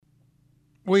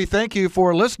We thank you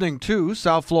for listening to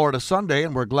South Florida Sunday,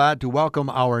 and we're glad to welcome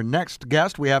our next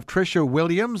guest. We have Tricia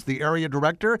Williams, the area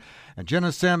director, and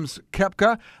Jenna Sims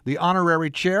Kepka, the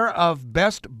honorary chair of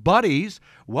Best Buddies.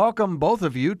 Welcome, both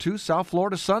of you, to South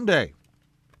Florida Sunday.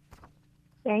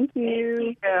 Thank you.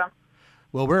 Thank you.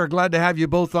 Well, we're glad to have you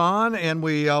both on, and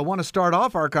we want to start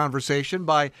off our conversation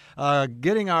by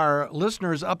getting our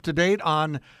listeners up to date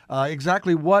on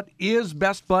exactly what is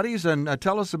Best Buddies, and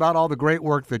tell us about all the great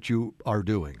work that you are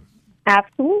doing.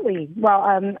 Absolutely.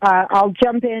 Well, I'll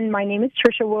jump in. My name is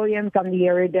Tricia Williams. I'm the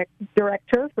area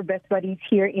director for Best Buddies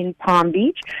here in Palm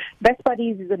Beach. Best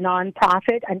Buddies is a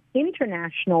nonprofit, an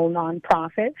international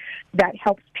nonprofit that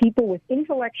helps people with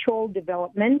intellectual,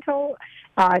 developmental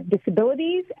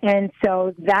disabilities, and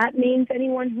so that means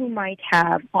anyone who might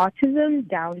have autism,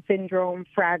 Down syndrome,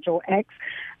 Fragile X,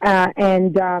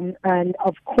 and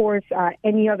of course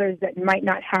any others that might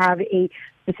not have a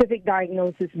specific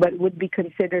diagnosis but would be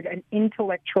considered an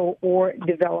intellectual or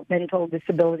developmental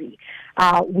disability.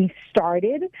 We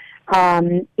started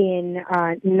in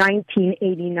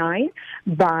 1989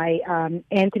 by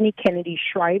Anthony Kennedy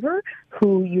Shriver,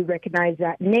 who you recognize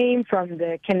that name from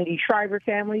the Kennedy Shriver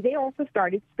family. They also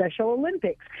started Special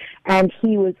Olympics, and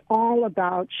he was all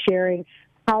about sharing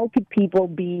how could people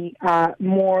be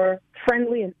more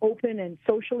friendly and open and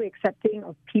socially accepting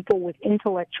of people with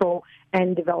intellectual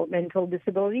and developmental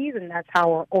disabilities, and that's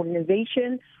how our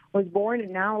organization was born.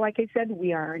 And now, like I said,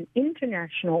 we are an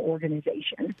international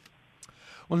organization.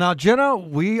 Well, now, Jenna,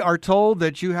 we are told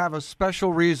that you have a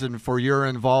special reason for your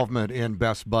involvement in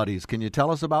Best Buddies. Can you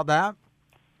tell us about that?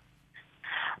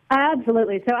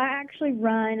 Absolutely. So I actually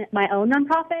run my own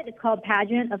nonprofit. It's called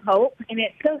Pageant of Hope, and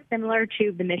it's so similar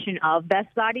to the mission of Best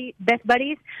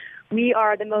Buddies. We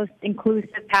are the most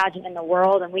inclusive pageant in the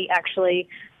world, and we actually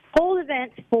hold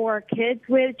events for kids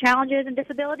with challenges and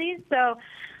disabilities. So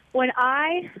when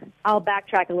I'll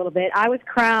backtrack a little bit, I was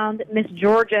crowned Miss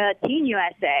Georgia Teen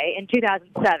USA in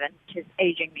 2007, which is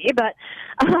aging me, but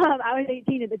I was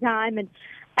 18 at the time, and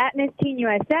at Miss Teen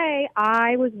USA,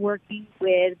 I was working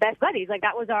with Best Buddies. Like,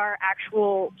 that was our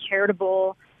actual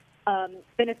charitable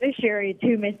beneficiary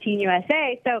to Miss Teen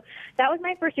USA. So that was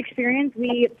my first experience.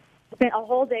 We spent a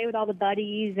whole day with all the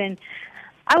buddies, and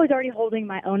I was already holding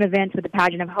my own events with the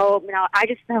Pageant of Hope. Now, I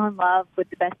just fell in love with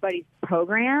the Best Buddies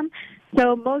program.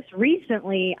 So most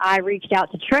recently, I reached out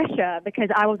to Tricia because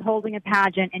I was holding a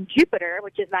pageant in Jupiter,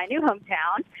 which is my newish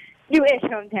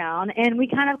hometown, and we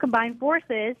kind of combined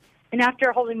forces. And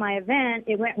after holding my event,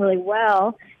 it went really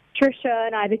well. Tricia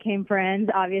and I became friends,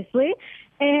 obviously,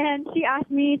 and she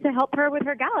asked me to help her with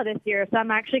her gala this year. So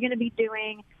I'm actually going to be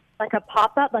doing like a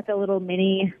pop-up, like a little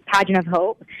mini Pageant of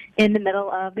Hope in the middle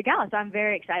of the gala. So I'm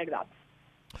very excited about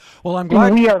it. Well, I'm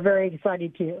glad we are very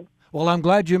excited too. Well, I'm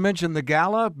glad you mentioned the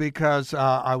gala because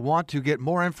I want to get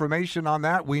more information on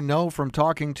that. We know from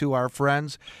talking to our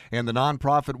friends in the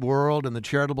nonprofit world and the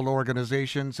charitable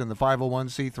organizations and the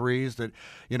 501c3s that,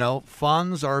 you know,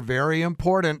 funds are very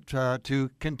important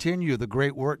to continue the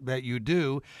great work that you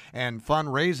do, and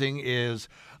fundraising is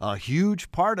a huge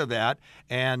part of that.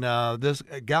 And this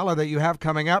gala that you have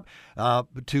coming up,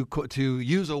 to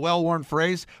use a well-worn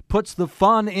phrase, puts the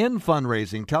fun in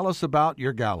fundraising. Tell us about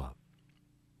your gala.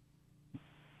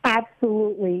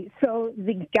 Absolutely. So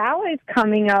the gala is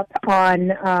coming up on,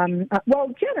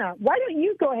 well, Jenna, why don't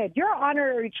you go ahead? You're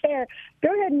honorary chair. Go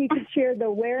ahead and you can share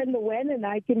the where and the when, and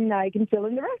I can fill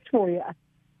in the rest for you.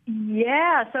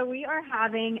 Yeah, so we are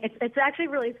having, it's actually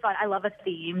really fun. I love a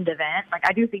themed event. Like,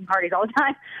 I do theme parties all the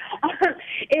time.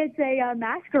 It's a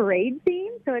masquerade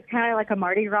theme, so it's kind of like a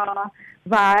Mardi Gras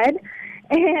vibe.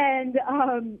 And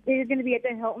it is going to be at the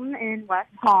Hilton in West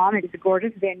Palm. It is a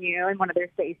gorgeous venue in one of their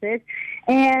spaces.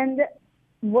 And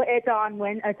it's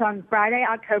on Friday,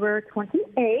 October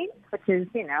 28th, which is,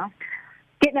 you know,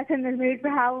 getting us in the mood for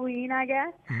Halloween, I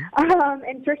guess. Mm-hmm.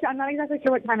 And Tricia, I'm not exactly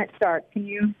sure what time it starts. Can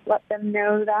you let them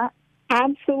know that?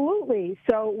 Absolutely.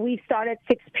 So we start at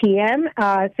 6 p.m.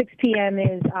 6 p.m.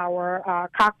 is our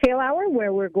cocktail hour,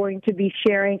 where we're going to be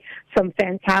sharing some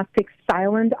fantastic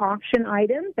silent auction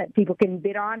items that people can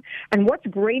bid on. And what's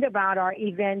great about our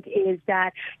event is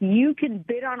that you can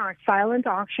bid on our silent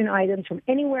auction items from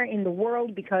anywhere in the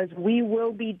world, because we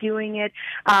will be doing it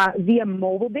via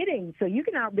mobile bidding. So you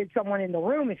can outbid someone in the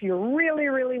room if you really,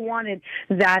 really wanted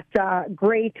that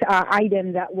great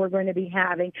item that we're going to be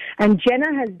having. And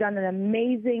Jenna has done an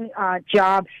amazing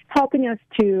job helping us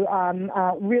to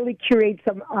really curate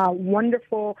some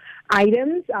wonderful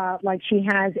items. Like she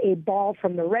has a ball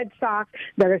from the Red Sox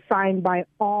that are signed by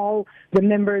all the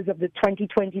members of the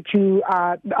 2022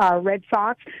 Red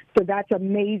Sox. So that's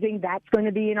amazing. That's going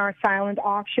to be in our silent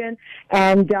auction.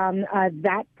 And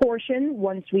that portion,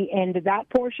 once we end that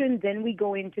portion, then we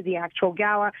go into the actual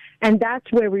gala. And that's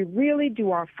where we really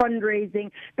do our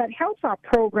fundraising that helps our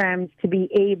programs to be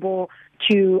able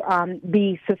to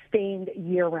be sustained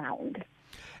year-round.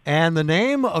 And the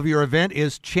name of your event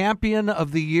is Champion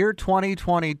of the Year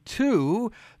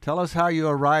 2022. Tell us how you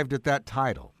arrived at that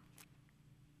title.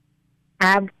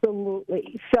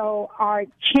 Absolutely. So our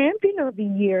Champion of the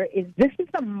Year this is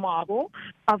a model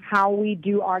of how we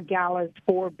do our galas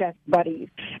for Best Buddies.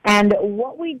 And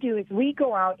what we do is we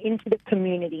go out into the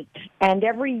community, and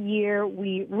every year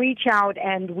we reach out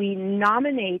and we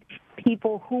nominate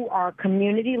people who are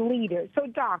community leaders, so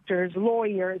doctors,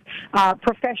 lawyers,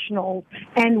 professionals,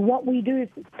 and what we do is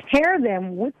pair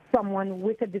them with someone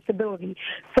with a disability.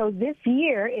 So this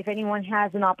year, if anyone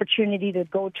has an opportunity to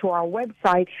go to our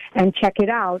website and check it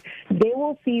out, they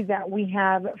will see that we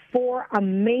have 4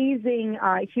 amazing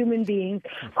human beings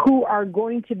who are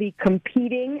going to be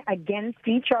competing against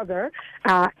each other,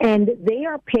 and they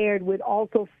are paired with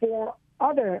also 4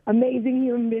 other amazing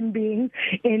human beings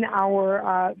in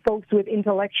our folks with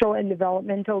intellectual and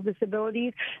developmental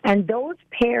disabilities. And those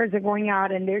pairs are going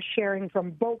out and they're sharing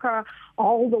from Boca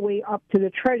all the way up to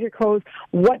the Treasure Coast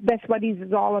what Best Buddies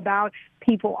is all about.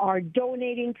 People are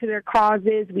donating to their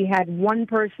causes. We had one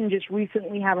person just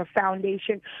recently have a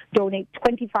foundation donate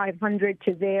 $2,500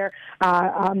 to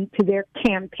their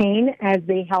campaign as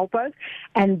they help us.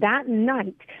 And that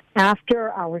night,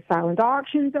 after our silent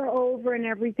auctions are over and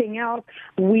everything else,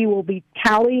 we will be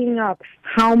tallying up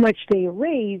how much they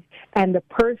raised, and the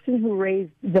person who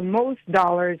raised the most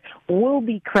dollars will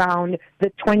be crowned the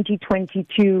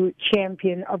 2022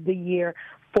 Champion of the Year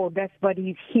for Best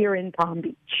Buddies here in Palm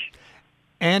Beach.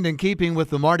 And in keeping with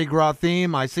the Mardi Gras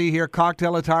theme, I see here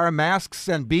cocktail attire, masks,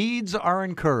 and beads are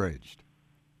encouraged.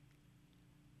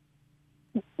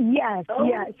 Yes,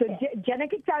 yes. So Jenna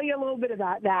can tell you a little bit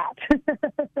about that.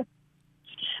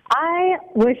 I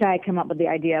wish I had come up with the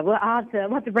idea. We'll have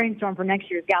to brainstorm for next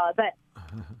year's gala. But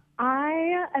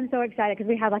I am so excited because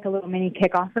we had like a little mini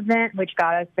kickoff event, which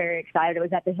got us very excited. It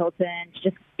was at the Hilton to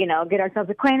just, get ourselves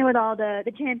acquainted with all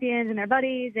the champions and their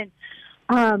buddies. And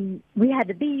we had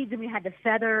the beads and we had the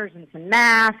feathers and some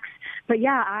masks. But,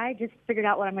 yeah, I just figured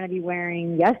out what I'm going to be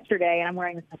wearing yesterday, and I'm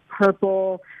wearing this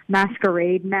purple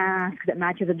masquerade mask that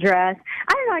matches a dress.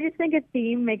 I don't know. I just think a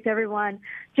theme makes everyone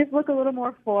just look a little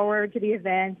more forward to the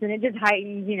events, and it just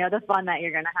heightens, the fun that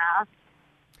you're going to have.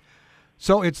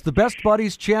 So it's the Best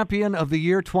Buddies Champion of the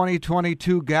Year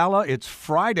 2022 Gala. It's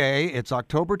Friday. It's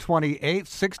October 28th,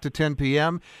 6 to 10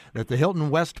 p.m. at the Hilton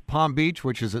West Palm Beach,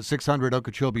 which is at 600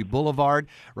 Okeechobee Boulevard,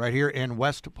 right here in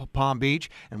West Palm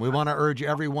Beach. And we want to urge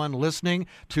everyone listening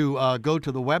to go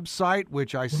to the website,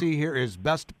 which I see here is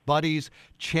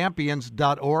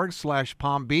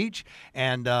bestbuddieschampions.org/Palm Beach,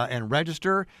 and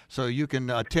register so you can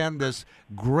attend this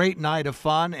great night of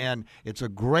fun. And it's a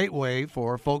great way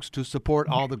for folks to support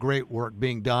all the great work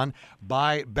being done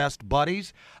by Best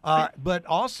Buddies. But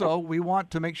also, we want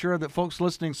to make sure that folks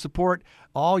listening support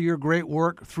all your great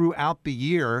work throughout the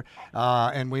year.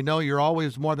 And we know you're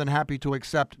always more than happy to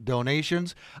accept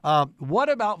donations. What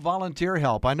about volunteer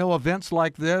help? I know events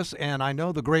like this, and I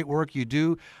know the great work you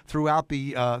do throughout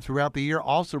the year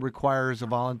also requires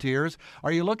volunteers.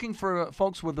 Are you looking for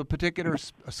folks with a particular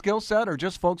skill set, or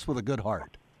just folks with a good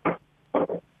heart?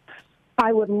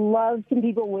 I would love some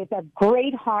people with a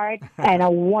great heart and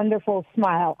a wonderful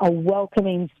smile, a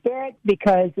welcoming spirit,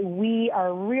 because we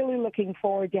are really looking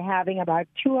forward to having about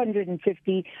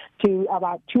 250 to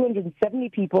about 270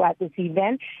 people at this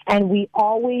event, and we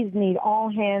always need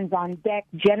all hands on deck.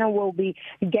 Jenna will be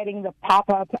getting the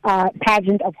pop-up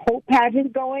Pageant of Hope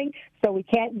pageant going, so we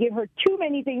can't give her too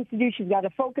many things to do. She's got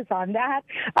to focus on that.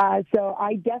 So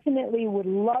I definitely would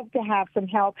love to have some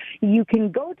help. You can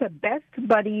go to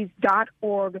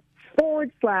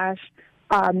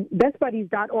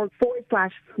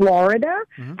bestbuddies.org/bestbuddies.org/Florida,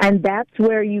 and that's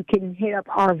where you can hit up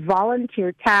our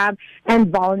volunteer tab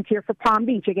and volunteer for Palm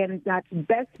Beach. Again, that's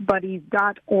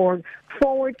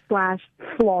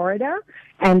bestbuddies.org/Florida,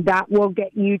 and that will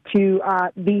get you to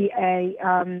be a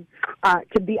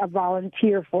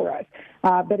volunteer for us.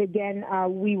 But again,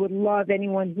 we would love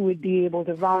anyone who would be able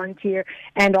to volunteer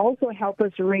and also help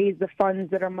us raise the funds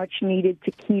that are much needed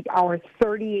to keep our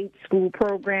 38 school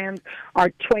programs,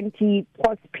 our 20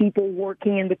 plus people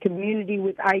working in the community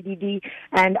with IDD,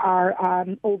 and our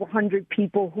over 100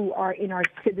 people who are in our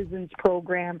Citizens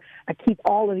program keep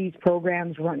all of these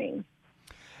programs running.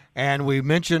 And we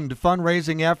mentioned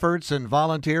fundraising efforts and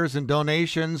volunteers and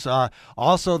donations.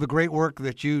 Also, the great work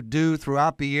that you do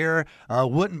throughout the year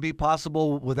wouldn't be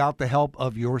possible without the help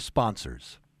of your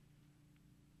sponsors.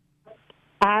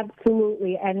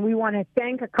 Absolutely. And we want to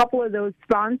thank a couple of those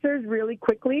sponsors really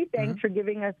quickly. Thanks for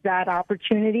giving us that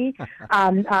opportunity.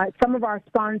 Some of our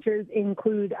sponsors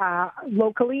include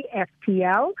locally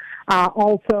FPL.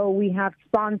 Also, we have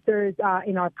sponsors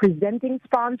in our presenting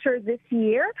sponsor this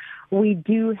year. We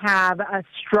do have a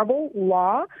Strubble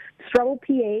Law, Strubble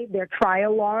PA, they're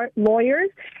trial lawyers.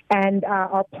 And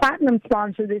our platinum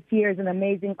sponsor this year is an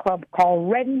amazing club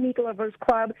called Red Meat Lovers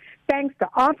Club. Thanks to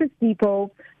Office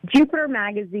Depot, Jupiter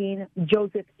Magazine,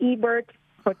 Joseph Ebert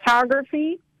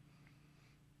Photography,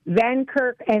 Van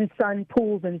Kirk and Son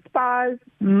Pools and Spas,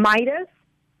 Midas,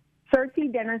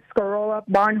 Cersei Dennis Scarola,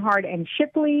 Barnhart and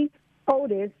Shipley,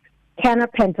 Otis, Canna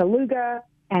Pentaluga,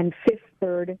 and Fifth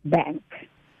Third Bank.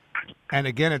 And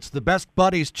again, it's the Best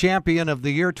Buddies Champion of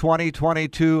the Year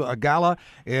 2022 Gala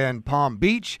in Palm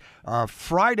Beach.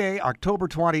 Friday, October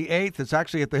 28th. It's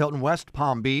actually at the Hilton West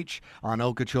Palm Beach on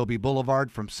Okeechobee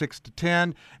Boulevard from 6 to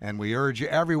 10. And we urge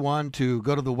everyone to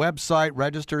go to the website,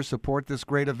 register, support this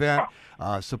great event,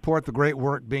 support the great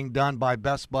work being done by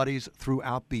Best Buddies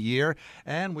throughout the year.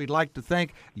 And we'd like to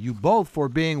thank you both for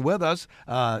being with us,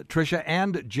 Tricia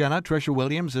and Jenna. Tricia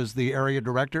Williams is the area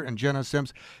director, and Jenna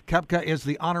Sims-Kepka is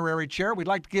the honorary chair. We'd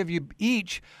like to give you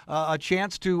each a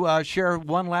chance to share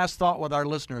one last thought with our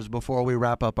listeners before we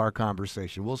wrap up our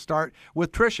conversation. We'll start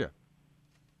with Tricia.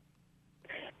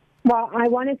 Well, I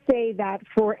want to say that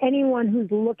for anyone who's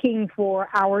looking for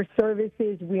our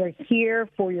services, we are here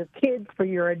for your kids, for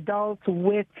your adults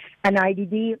with an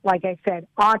IDD. Like I said,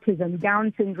 autism,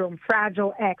 Down syndrome,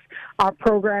 Fragile X. Our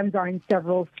programs are in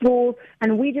several schools,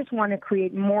 and we just want to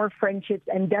create more friendships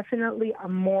and definitely a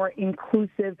more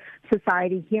inclusive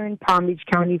society here in Palm Beach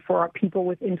County for our people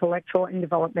with intellectual and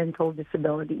developmental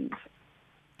disabilities.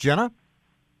 Jenna?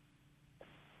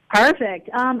 Perfect.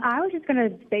 I was just going to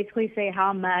basically say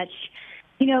how much,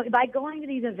 by going to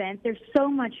these events, there's so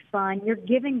much fun. You're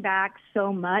giving back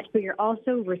so much, but you're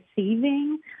also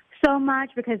receiving so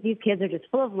much because these kids are just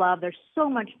full of love. They're so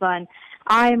much fun.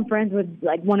 I am friends with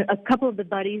a couple of the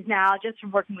buddies now just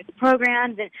from working with the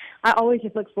programs, and I always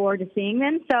just look forward to seeing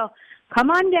them. So come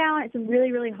on down. It's a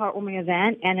really, really heartwarming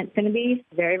event, and it's going to be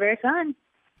very, very fun.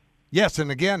 Yes,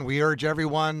 and again, we urge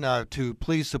everyone to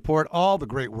please support all the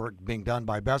great work being done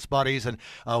by Best Buddies, and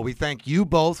we thank you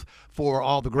both for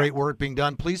all the great work being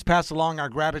done. Please pass along our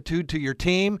gratitude to your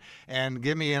team, and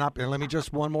give me and let me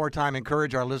just one more time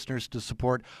encourage our listeners to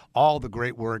support all the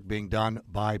great work being done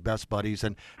by Best Buddies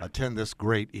and attend this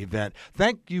great event.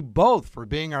 Thank you both for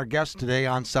being our guests today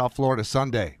on South Florida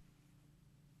Sunday.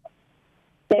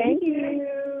 Thank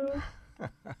you.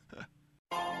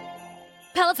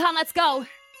 Peloton, let's go.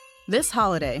 This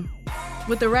holiday,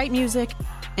 with the right music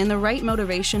and the right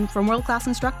motivation from world-class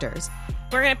instructors,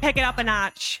 we're going to pick it up a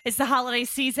notch. It's the holiday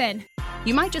season.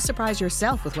 You might just surprise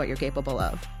yourself with what you're capable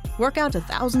of. Work out to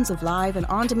thousands of live and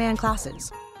on-demand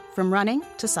classes, from running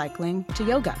to cycling to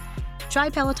yoga. Try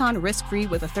Peloton risk-free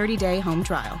with a 30-day home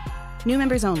trial. New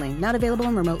members only, not available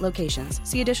in remote locations.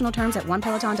 See additional terms at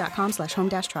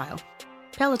onepeloton.com/home-trial.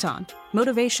 Peloton,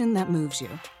 motivation that moves you.